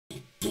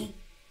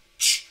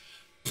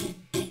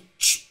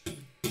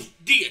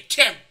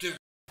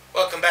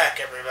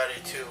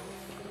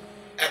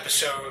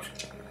episode.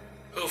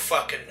 Who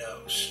fucking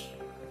knows?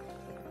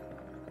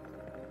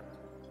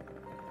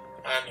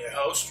 I'm your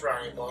host,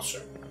 Ronnie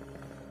Bolser,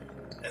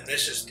 and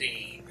this is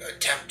the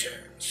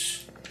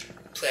Attempters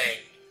playing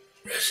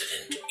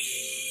Resident Evil.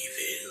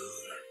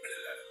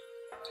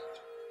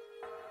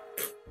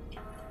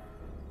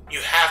 You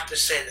have to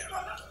say that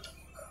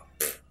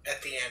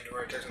at the end,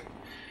 or it doesn't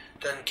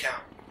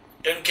count.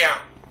 Doesn't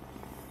count.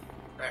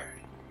 All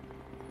right,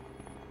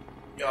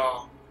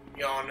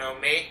 y'all know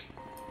me,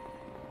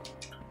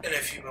 and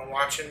if you've been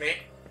watching me,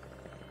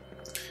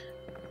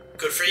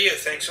 good for you.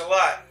 Thanks a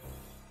lot.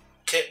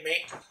 Tip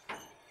me.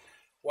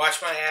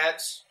 Watch my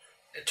ads.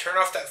 And turn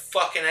off that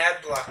fucking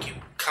ad block, you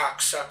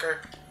cocksucker.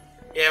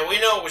 Yeah, we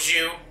know it was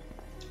you,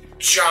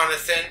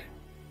 Jonathan.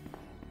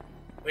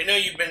 We know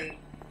you've been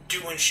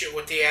doing shit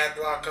with the ad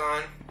block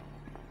on.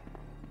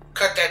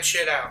 Cut that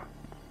shit out.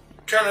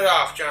 Turn it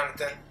off,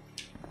 Jonathan.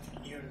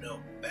 You know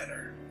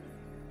better.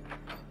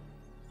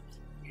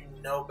 You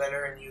know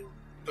better,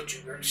 but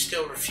you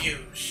still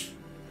refuse.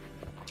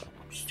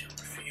 You still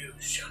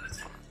refuse,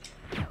 Jonathan.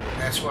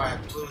 That's why I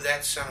blew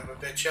that son of a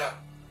bitch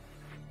up.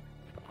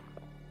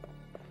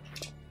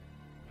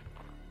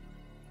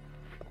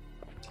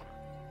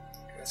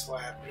 That's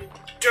why I blew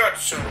that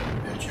son of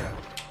a bitch up.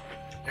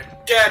 The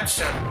dead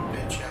son of a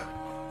bitch up.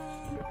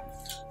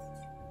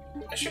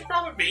 I should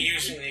probably be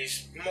using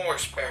these more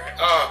sparingly.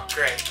 Oh,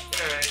 great.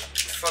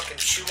 Fucking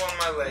chew on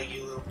my leg,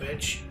 you little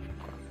bitch.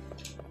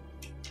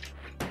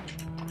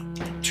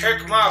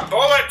 Take my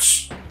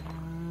bullets!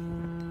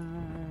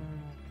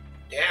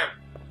 Damn.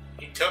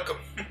 He took them.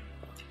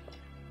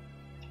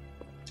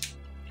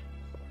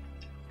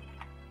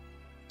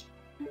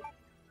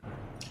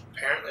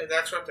 Apparently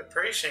that's what the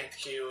precinct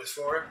key was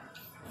for.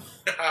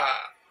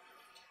 I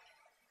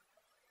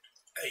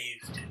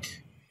used it.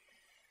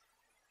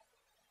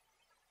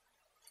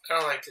 I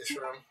don't like this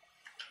room.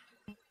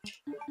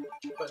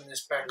 Putting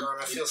this back on,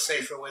 I feel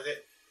safer with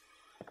it.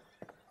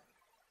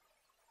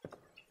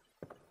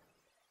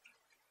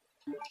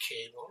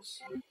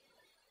 Cables.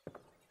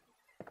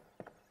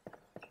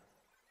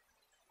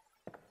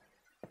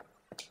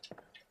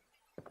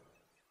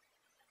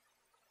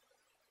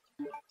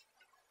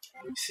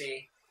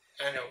 See,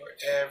 I know where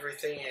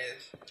everything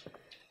is.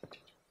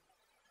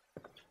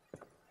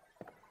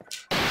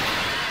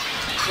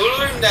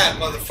 Cooler than that,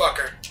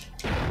 motherfucker.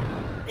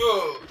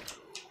 Whoa.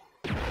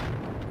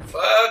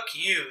 Fuck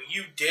you.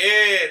 You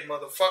did,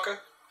 motherfucker.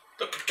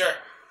 Look at that.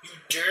 You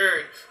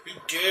did.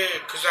 You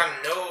did. Because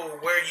I know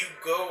where you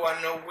go.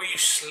 I know where you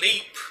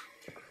sleep.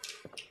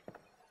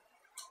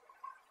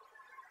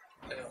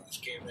 I know this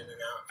game in and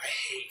out. I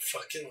hate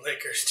fucking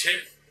liquors, too.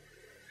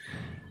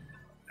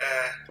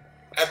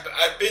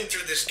 I've been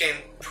through this game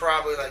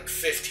probably like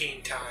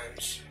 15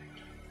 times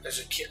as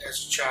a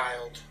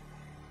child.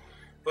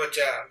 But,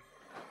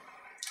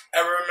 I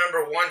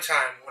remember one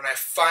time when I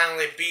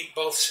finally beat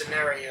both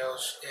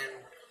scenarios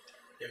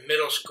in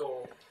middle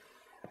school.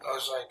 I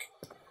was like,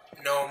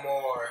 no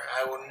more.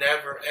 I will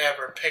never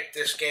ever pick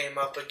this game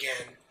up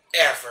again.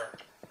 Ever.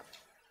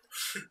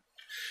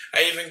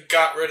 I even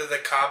got rid of the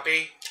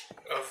copy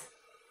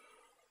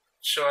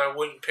so I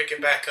wouldn't pick it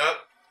back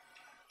up.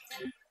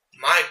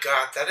 My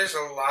god, that is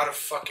a lot of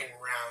fucking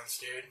rounds,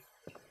 dude.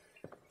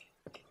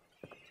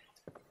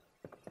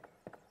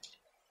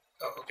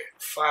 Oh, okay.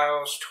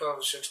 Files, 12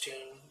 to 16,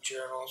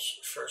 journals,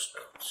 first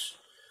notes.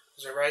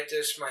 As I write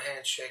this, my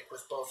hands shake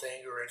with both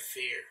anger and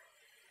fear.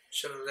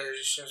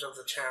 Civilizations of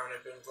the town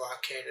have been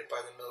blockaded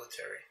by the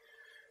military.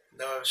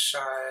 Though I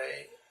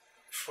sigh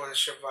for the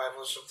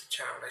survivals of the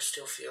town, I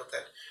still feel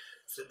that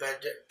it's the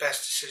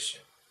best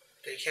decision.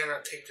 They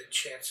cannot take the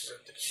chances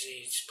of the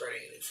disease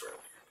spreading any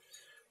further.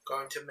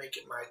 Going to make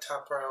it my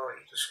top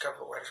priority to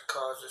discover what has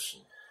caused this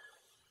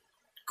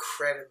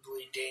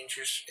incredibly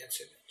dangerous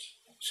incident.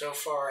 So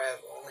far, I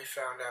have only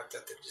found out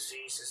that the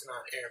disease is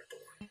not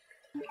airborne.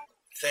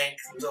 Thank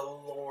the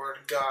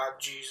Lord God,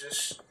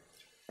 Jesus.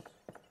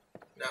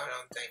 No,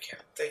 don't thank him.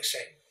 Thank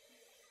Satan.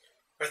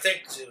 Or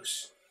thank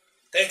Zeus.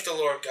 Thank the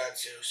Lord God,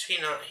 Zeus. He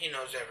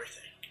knows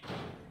everything.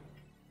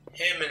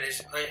 Him and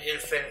his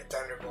infinite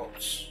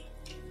thunderbolts.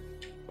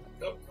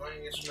 Nope,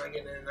 I guess I'm not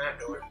getting in that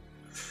door.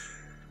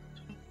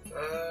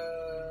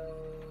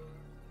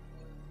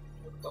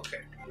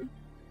 Okay.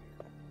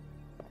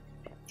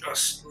 I'll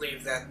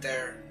leave that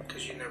there,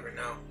 because you never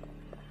know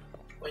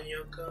when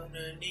you're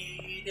gonna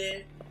need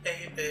it,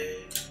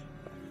 baby.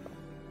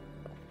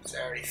 So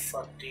I already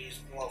fucked these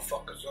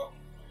motherfuckers up.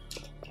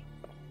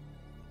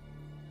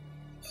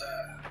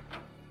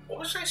 What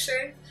was I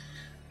saying?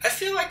 I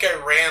feel like I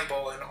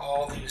ramble in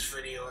all these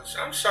videos.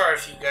 I'm sorry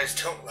if you guys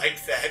don't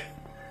like that.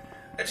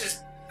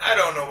 I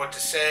don't know what to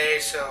say,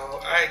 so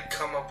I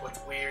come up with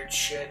weird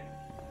shit.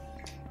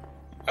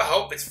 I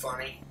hope it's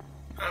funny.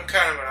 I'm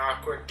kind of an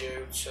awkward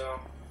dude, so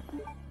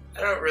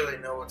I don't really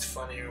know what's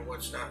funny or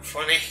what's not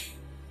funny.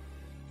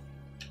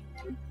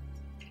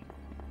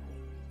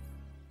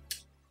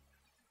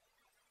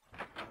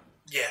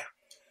 Yeah.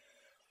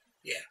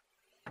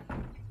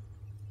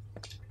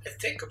 I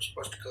think I'm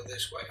supposed to go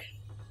this way.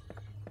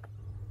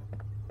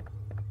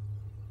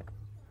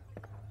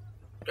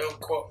 Don't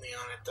quote me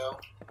on it, though.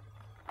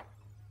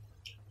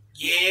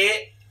 Yeah.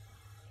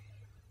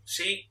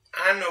 See,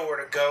 I know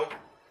where to go.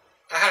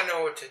 I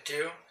know what to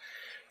do.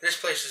 This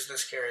place is the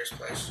scariest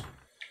place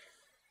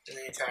in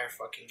the entire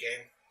fucking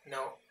game.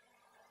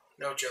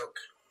 No joke.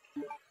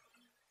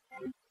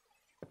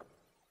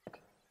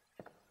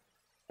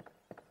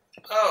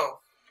 Oh,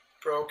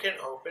 broken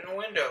open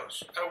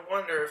windows. I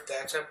wonder if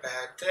that's a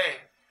bad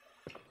thing.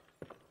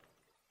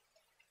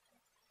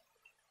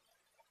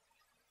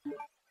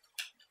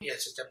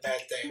 Yes, it's a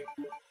bad thing.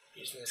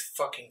 Using this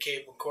fucking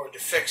cable cord to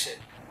fix it.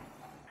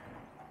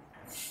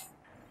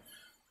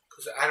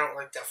 Because I don't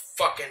like to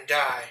fucking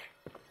die.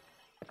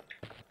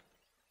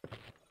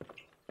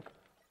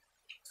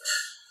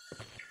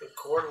 The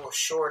cord will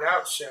short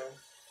out soon.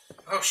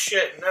 Oh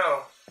shit,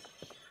 no.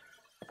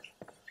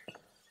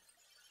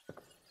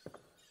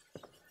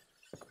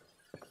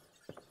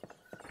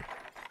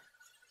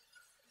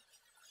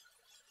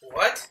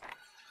 What?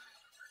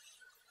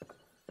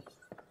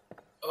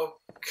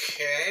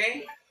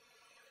 Okay.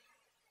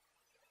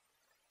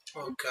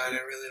 Oh god, I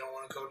really don't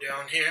want to go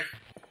down here.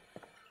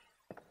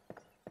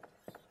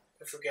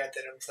 I forgot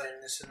that I'm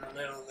playing this in the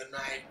middle of the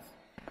night.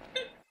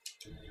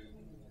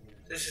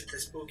 This is the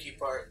spooky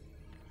part.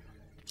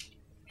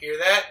 Hear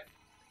that?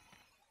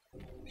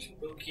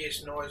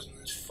 Spookiest noise in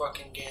this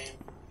fucking game.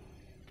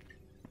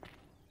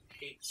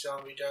 Hate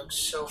zombie dogs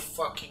so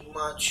fucking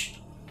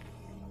much.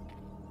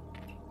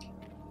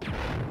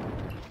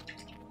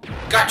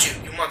 Got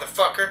you, you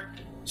motherfucker.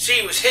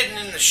 See, he was hidden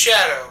in the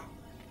shadow.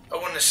 I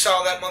wouldn't have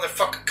saw that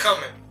motherfucker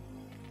coming.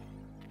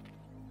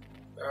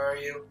 Where are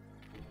you?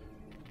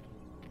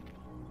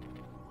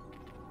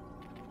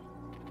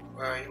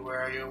 Where are you? Where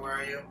are you? Where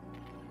are you?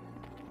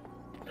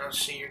 I don't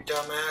see your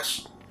dumb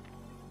ass.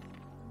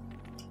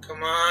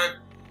 Come on.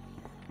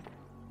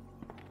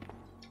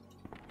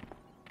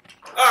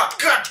 Oh,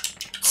 God!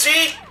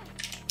 See?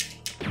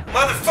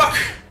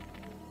 Motherfucker!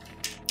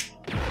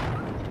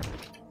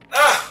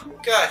 Oh,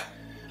 God.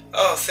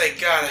 Oh, thank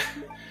God.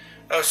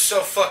 I was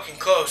so fucking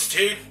close,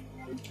 dude.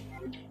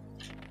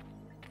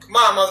 Come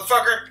on,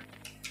 motherfucker.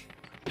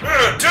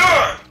 Do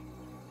it!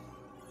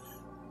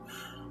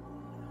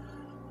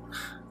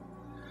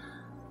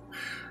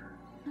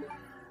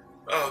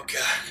 Oh,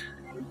 God.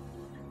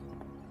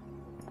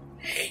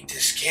 Hate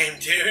this game,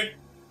 dude.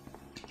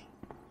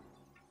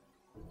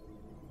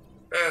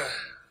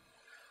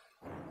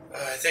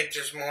 I think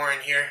there's more in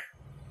here.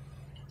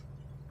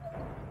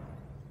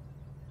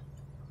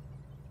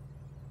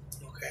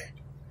 Okay.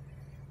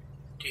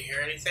 Do you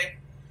hear anything?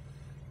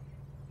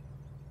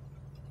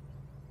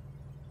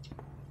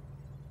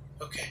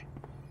 Okay.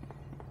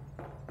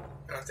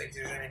 I don't think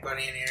there's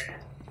anybody in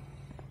here.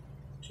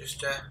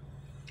 Just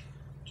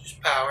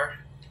power.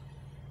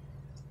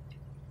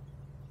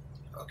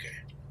 Okay.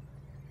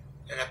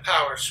 And a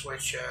power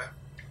switch,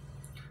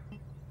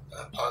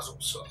 puzzle.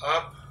 So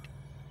up,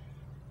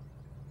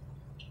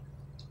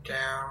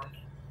 down,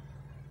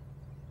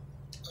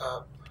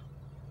 up,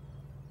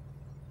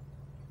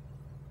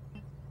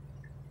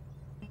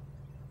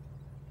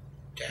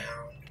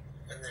 down,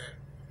 and then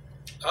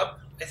up,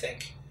 I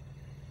think.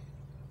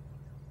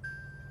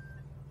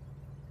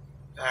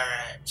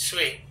 Alright,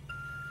 sweet.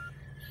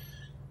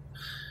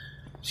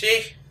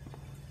 See?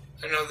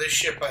 I know this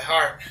shit by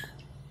heart.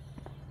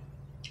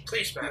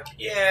 Police map.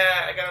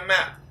 Yeah, I got a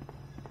map.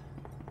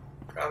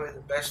 Probably the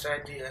best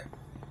idea.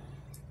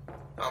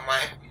 Oh my,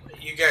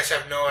 you guys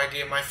have no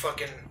idea. My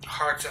fucking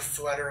heart's a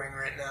fluttering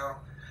right now.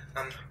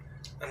 I'm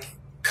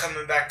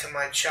coming back to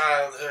my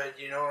childhood,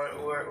 you know,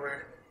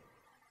 where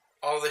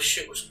all this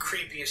shit was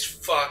creepy as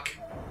fuck.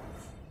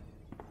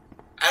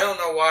 I don't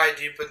know why,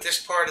 dude, but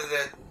this part of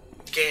the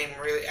game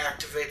really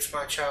activates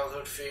my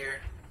childhood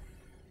fear.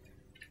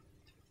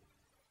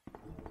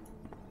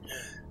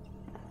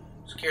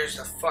 Scares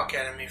the fuck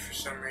out of me for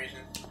some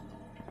reason.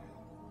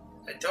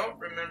 I don't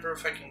remember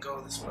if I can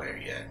go this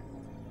way yet,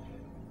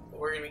 but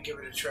we're gonna give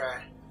it a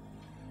try.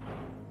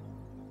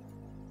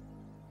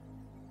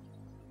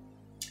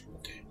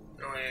 Okay,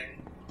 no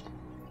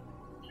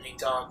any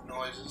dog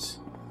noises.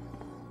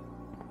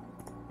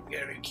 You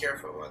gotta be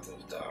careful about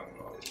those dog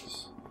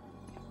noises.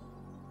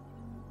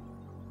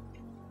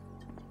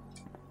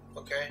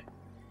 Okay,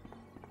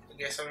 I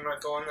guess I'm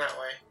not going that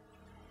way.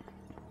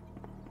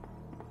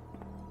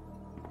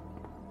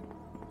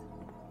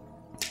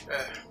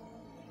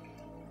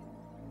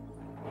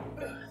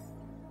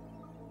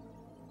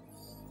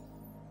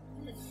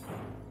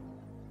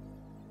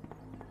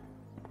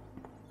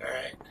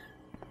 Alright.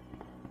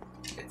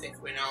 I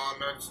think we know I'm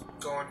not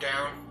going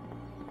down.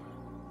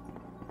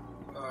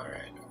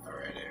 Alright.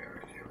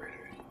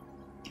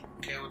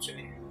 Okay, what's in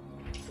here?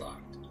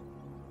 Locked.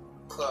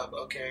 Club.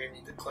 Okay, I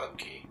need the club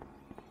key.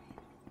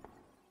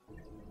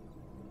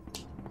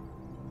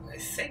 I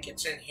think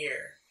it's in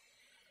here.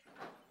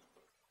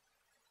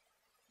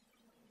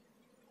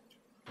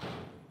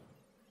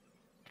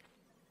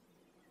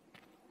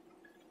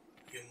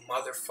 You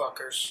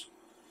motherfuckers.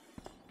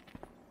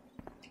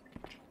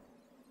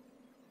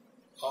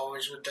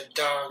 Always with the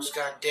dogs,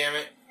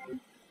 goddammit.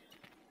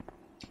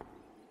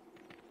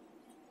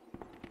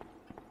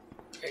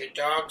 Hey,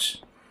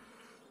 dogs.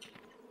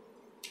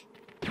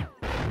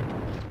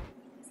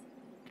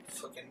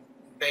 Fucking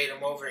bait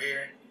them over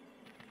here.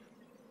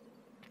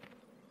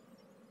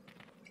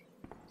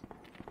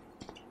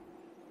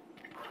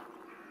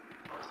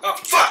 Oh,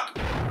 fuck!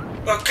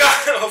 Oh,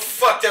 God! Oh,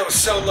 fuck, that was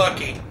so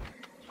lucky.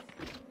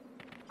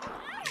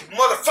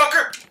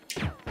 Motherfucker!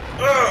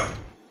 Ugh!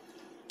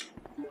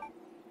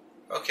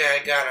 Okay,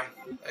 I got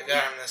him. I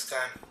got him this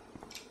time.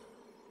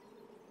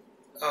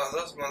 Oh,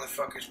 those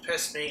motherfuckers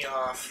pissed me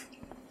off.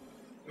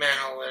 Man,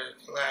 I'll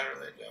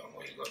ladder it down.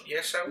 Will you go?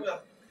 Yes, I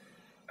will.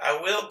 I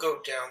will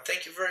go down.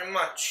 Thank you very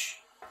much.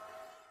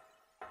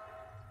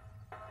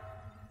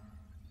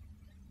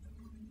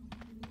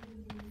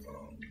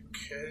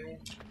 Okay.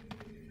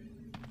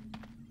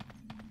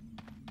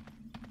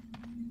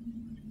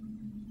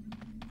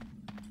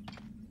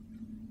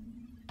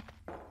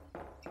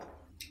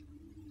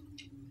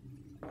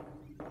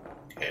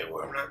 Okay,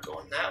 well, I'm not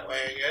going that way,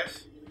 I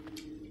guess.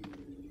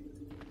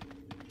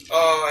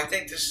 Oh, I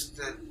think this is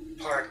the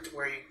part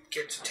where you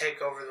get to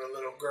take over the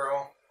little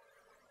girl.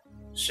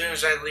 As soon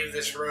as I leave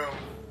this room,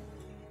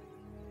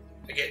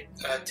 I get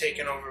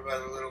taken over by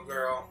the little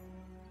girl.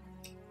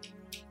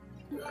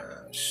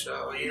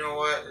 So, you know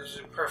what? This is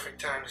a perfect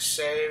time to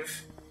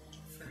save.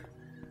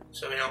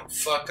 So we don't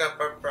fuck up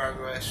our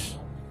progress.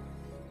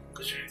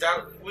 Because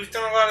we've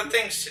done a lot of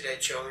things today,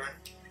 children.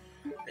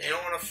 And you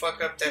don't want to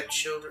fuck up that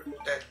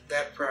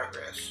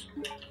progress.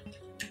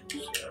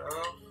 So,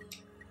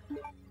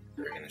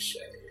 we're going to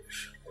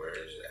save. Where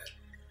is that?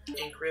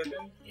 Ink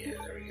ribbon? Yeah,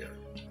 there we go.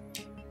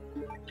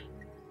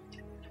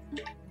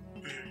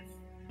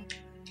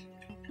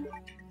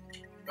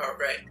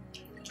 Alright.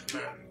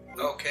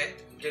 Okay,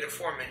 did it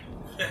for me.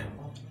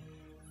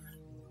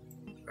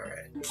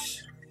 Alright.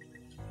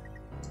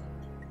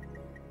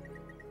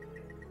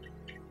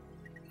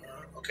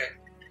 Okay.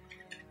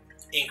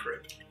 Ink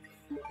ribbon.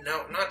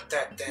 No, not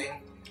that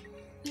thing.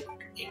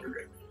 Ink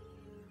ribbon.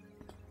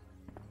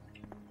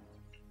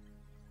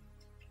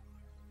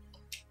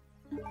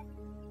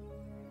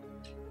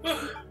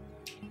 Whew.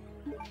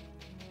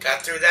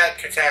 Got through that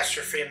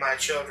catastrophe, my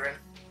children.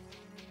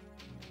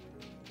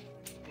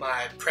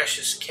 My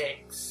precious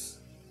cakes.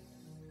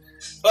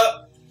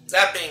 But,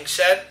 that being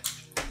said,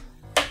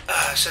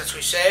 since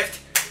we saved,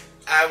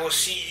 I will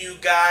see you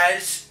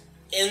guys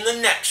in the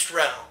next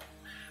realm.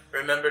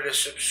 Remember to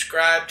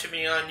subscribe to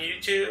me on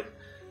YouTube,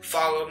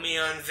 follow me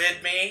on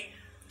VidMe,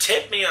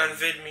 tip me on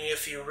VidMe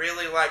if you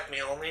really like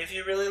me, only if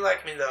you really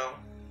like me though.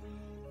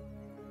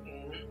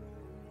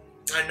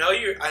 I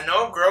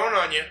know I'm growing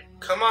on you.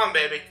 Come on,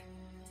 baby.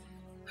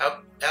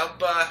 Help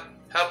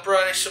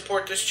Ronnie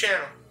support this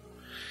channel.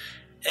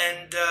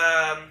 And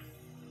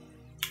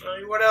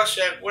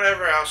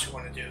whatever else you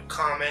want to do,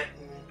 comment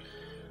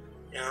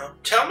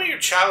and tell me your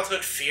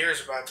childhood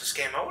fears about this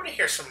game. I want to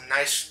hear some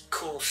nice,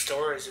 cool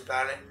stories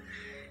about it.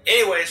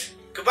 Anyways,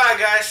 goodbye,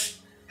 guys.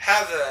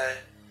 Have a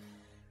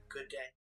good day.